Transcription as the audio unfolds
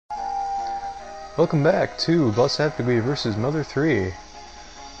Welcome back to Blahsadfeguie versus Mother 3.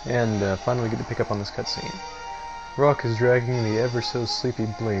 And finally get to pick up on this cutscene. Rock is dragging the ever so sleepy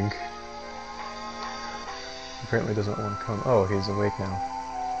Blink. Apparently doesn't want to come. Oh, he's awake now.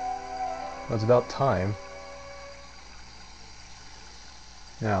 Well, it's about time.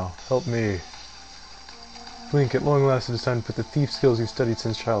 Now, help me. Blink, at long last it is time to put the thief skills you've studied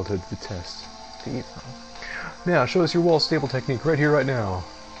since childhood to the test. Thief, huh? Now, show us your wall staple technique right here, right now.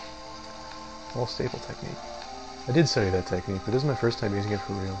 Wall staple technique. I did study that technique, but this is my first time using it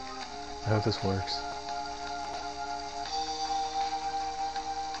for real. I hope this works.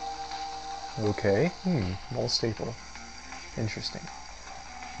 Okay. Wall staple. Interesting.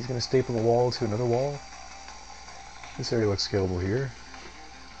 He's gonna staple a wall to another wall. This area looks scalable here.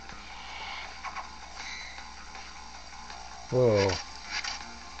 Whoa.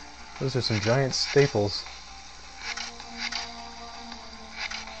 Those are some giant staples.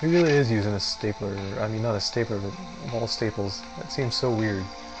 He really is using a stapler. I mean, not a stapler, but wall staples. That seems so weird.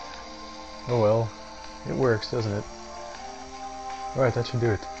 Oh well. It works, doesn't it? Alright, that should do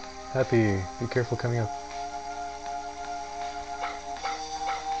it. Happy. Be careful coming up.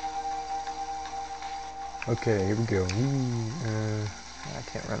 Okay, here we go. I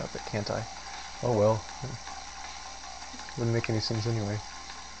can't run up it, can't I? Oh well. Wouldn't make any sense anyway.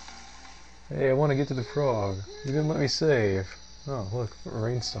 Hey, I want to get to the frog. You didn't let me save. Oh, look,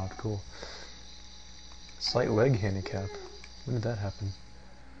 rain stopped, cool. Slight leg handicap. When did that happen?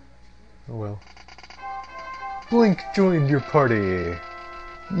 Oh well. Blink joined your party!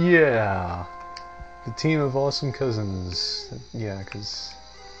 Yeah! The team of awesome cousins. Yeah, because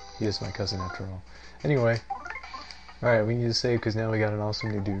he is my cousin after all. Anyway. Alright, we need to save because now we got an awesome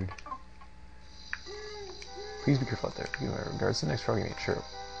new dude. Please be careful out there. You are regards to the next frog you meet. Sure.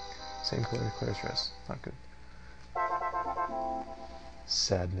 Same color as Claire's dress. Not good.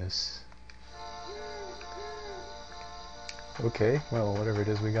 Sadness. Okay, well, whatever it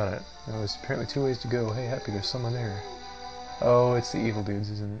is, we got it. Now there's apparently 2 ways to go. Hey, Happy, there's someone there. Oh, it's the evil dudes,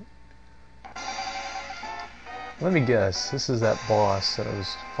 isn't it? Let me guess. This is that boss that I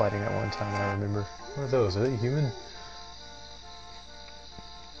was fighting at one time that I remember. What are those? Are they human?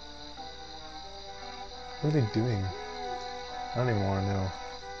 What are they doing? I don't even want to know.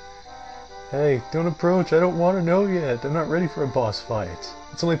 Hey, don't approach, I don't want to know yet. I'm not ready for a boss fight.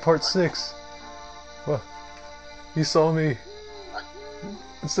 It's only part 6. What? You saw me.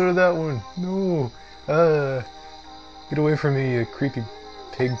 And so did that one. No. Get away from me, you creepy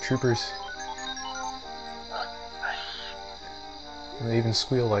pig troopers. And they even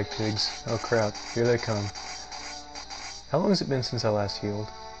squeal like pigs. Oh crap, here they come. How long has it been since I last healed?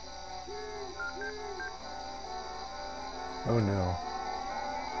 Oh no.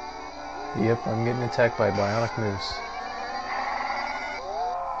 Yep, I'm getting attacked by a bionic moose.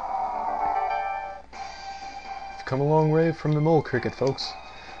 You've come a long way from the mole cricket, folks.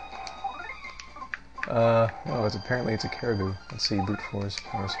 Oh, apparently it's a caribou. Let's see, brute force,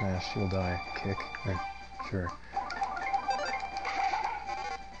 power smash, you'll die. Kick. Sure.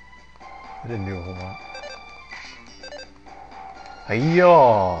 I didn't do a whole lot.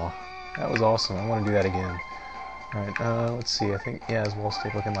 Hi-yaw! That was awesome, I want to do that again. Alright, let's see, I think, yeah, his wall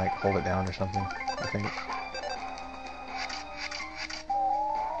staple can, like, hold it down or something, I think.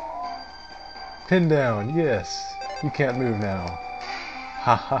 Pin down, yes! You can't move now.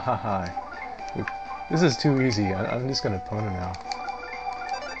 Ha ha ha ha. This is too easy, I'm just gonna pwn him now.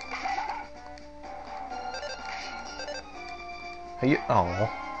 Hey, oh.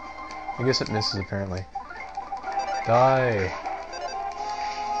 I guess it misses, apparently. Die!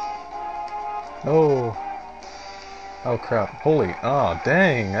 Oh! Oh crap, holy, oh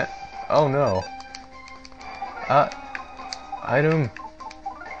dang, oh no. Item.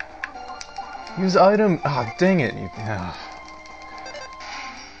 Use item, dang it.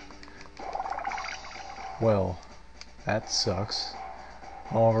 Well, that sucks.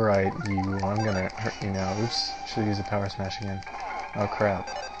 Alright, I'm gonna hurt you now. Oops, should've used the power smash again. Oh crap.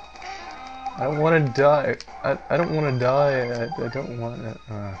 I don't wanna die, I don't wanna die, I don't wanna,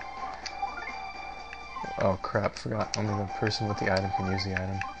 Oh crap, forgot. Only the person with the item can use the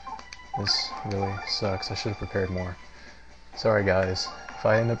item. This really sucks. I should have prepared more. Sorry guys. If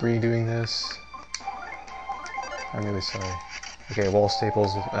I end up redoing this, I'm really sorry. Okay, wall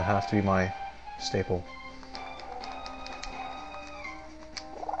staples have to be my staple.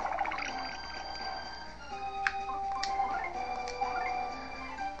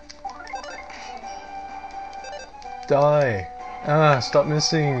 Die! Stop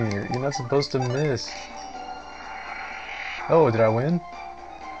missing! You're not supposed to miss. Oh, did I win?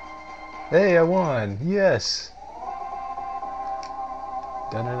 Hey, I won! Yes!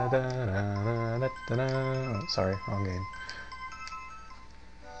 Oh, sorry, wrong game.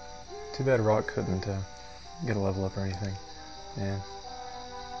 Too bad Rock couldn't get a level up or anything. Yeah.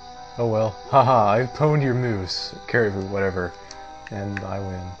 Oh well. Haha, I pwned your moose. Caribou, whatever. And I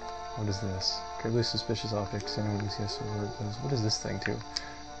win. What is this? Caribou suspicious objects. Anyone who's yes or what is this thing too?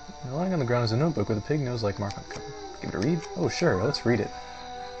 Lying on the ground is a notebook with a pig nose-like mark on the cover. Give it a read? Oh sure, let's read it.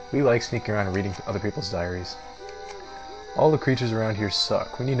 We like sneaking around and reading other people's diaries. All the creatures around here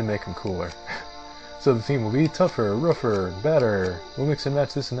suck. We need to make them cooler. So the theme will be tougher, rougher, badder. We'll mix and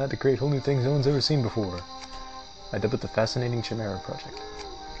match this and that to create whole new things no one's ever seen before. I dub it the Fascinating Chimera Project.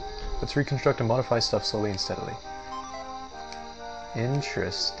 Let's reconstruct and modify stuff slowly and steadily.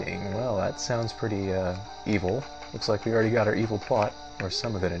 Interesting. Well, that sounds pretty evil. Looks like we already got our evil plot, or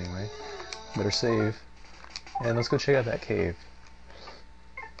some of it anyway. Better save. And let's go check out that cave.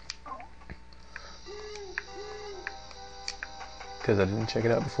 Because I didn't check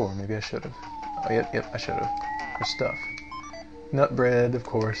it out before. Maybe I should have. Oh, yep, I should have. There's stuff. Nut bread, of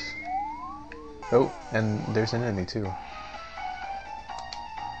course. Oh, and there's an enemy too.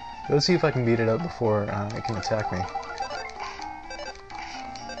 Let's see if I can beat it up before it can attack me.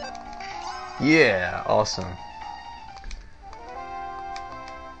 Yeah, awesome.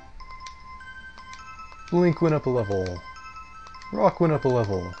 Blink went up a level. Rock went up a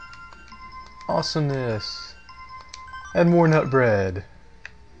level. Awesomeness. And more nut bread.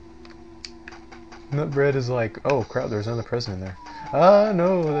 Nut bread is like, oh crap, there's another present in there. Ah,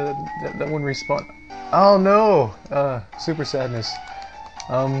 no, that one respawned. Oh no! Super sadness.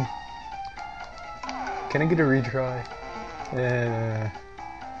 Can I get a retry?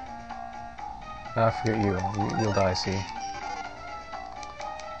 Forget you. You'll die, see.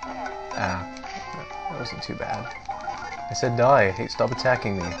 Ah, that wasn't too bad. I said die. Hey, stop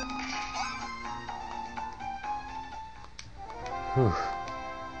attacking me. Whew.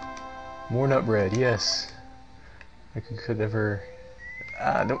 More nut bread, yes. I could ever...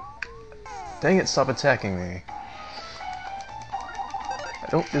 don't... Dang it, stop attacking me. I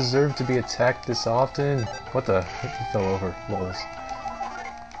don't deserve to be attacked this often. What the? It fell over. Lols.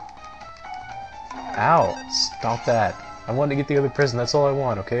 Ow! Stop that. I want to get the other present, that's all I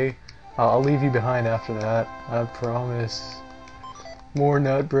want, okay? I'll leave you behind after that. I promise. More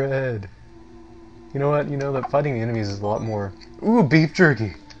nut bread. You know what? You know that fighting the enemies is a lot more... Ooh, beef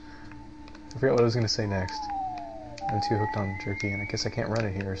jerky! I forgot what I was going to say next. I'm too hooked on jerky, and I guess I can't run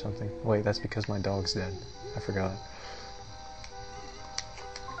it here or something. Wait, that's because my dog's dead. I forgot.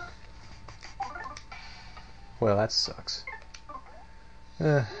 Well, that sucks.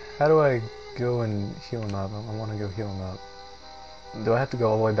 How do I go and heal him up? I want to go heal him up. Do I have to go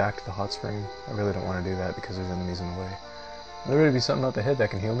all the way back to the hot spring? I really don't want to do that because there's enemies in the way. There better be something up ahead that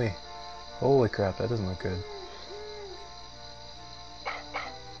can heal me. Holy crap, that doesn't look good.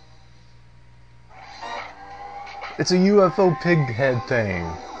 It's a UFO pig head thing!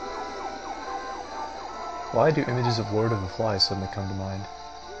 Why do images of Lord of the Flies suddenly come to mind?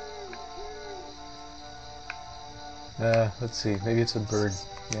 Let's see, maybe it's a bird.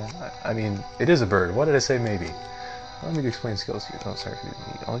 Yeah, I mean, it is a bird. Why did I say maybe? Allow me to explain skills to you. Oh, sorry for the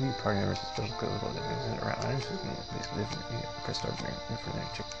need. All you party members with special skills about that around. I'm just press start for the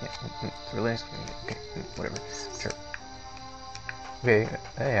check. Yeah, to relax. Okay, whatever. Sure. Okay,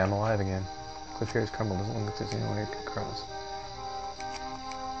 hey, I'm alive again. Cliff here is crumbled. Doesn't look like there's any way to cross.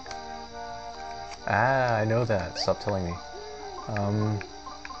 Ah, I know that. Stop telling me.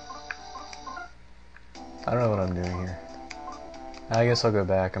 I don't know what I'm doing here. I guess I'll go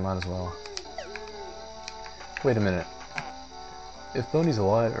back. I might as well. Wait a minute. If Boney's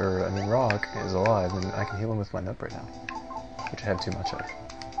alive, or I mean Rock is alive, then I can heal him with my nut bread now, which I have too much of.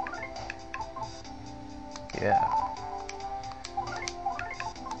 Yeah.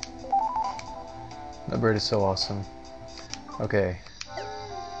 Nut bread is so awesome. Okay.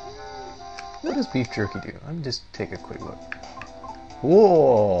 What does beef jerky do? Let me just take a quick look.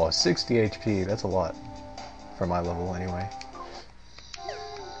 Whoa! 60 HP. That's a lot. For my level, anyway.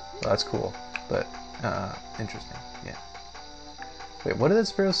 Well, that's cool. But, interesting. Yeah. Wait, what did that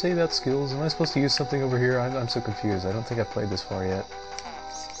sparrow say about skills? Am I supposed to use something over here? I'm so confused. I don't think I've played this far yet.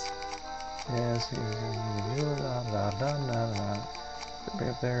 Bring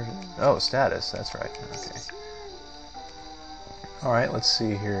up there. Oh, status. That's right. Okay. Alright, let's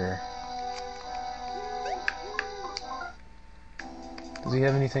see here. Does he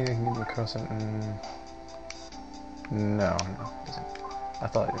have anything that can get me across it? No, he doesn't. I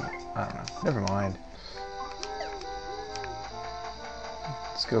thought it didn't. I don't know. Never mind.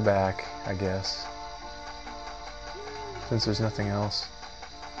 Let's go back, I guess. Since there's nothing else.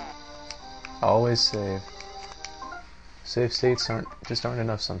 Always save. Save states aren't just aren't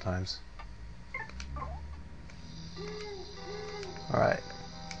enough sometimes. Alright.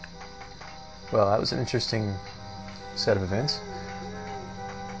 Well, that was an interesting set of events.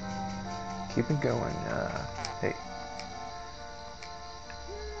 Keep it going. Hey.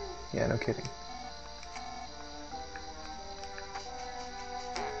 Yeah, no kidding.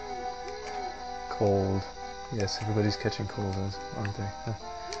 Cold. Yes, everybody's catching cold, aren't they? Huh.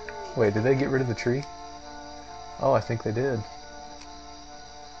 Wait, did they get rid of the tree? Oh, I think they did.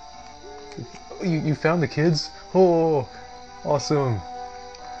 You found the kids? Oh, awesome.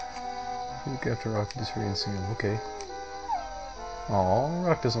 Look after Rock, just free and see him. Okay. Aw,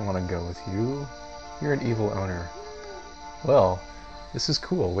 Rock doesn't want to go with you. You're an evil owner. Well, this is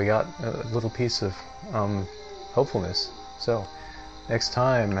cool. We got a little piece of hopefulness. So, next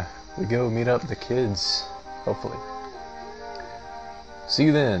time we go meet up the kids, hopefully. See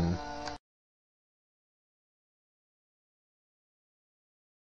you then.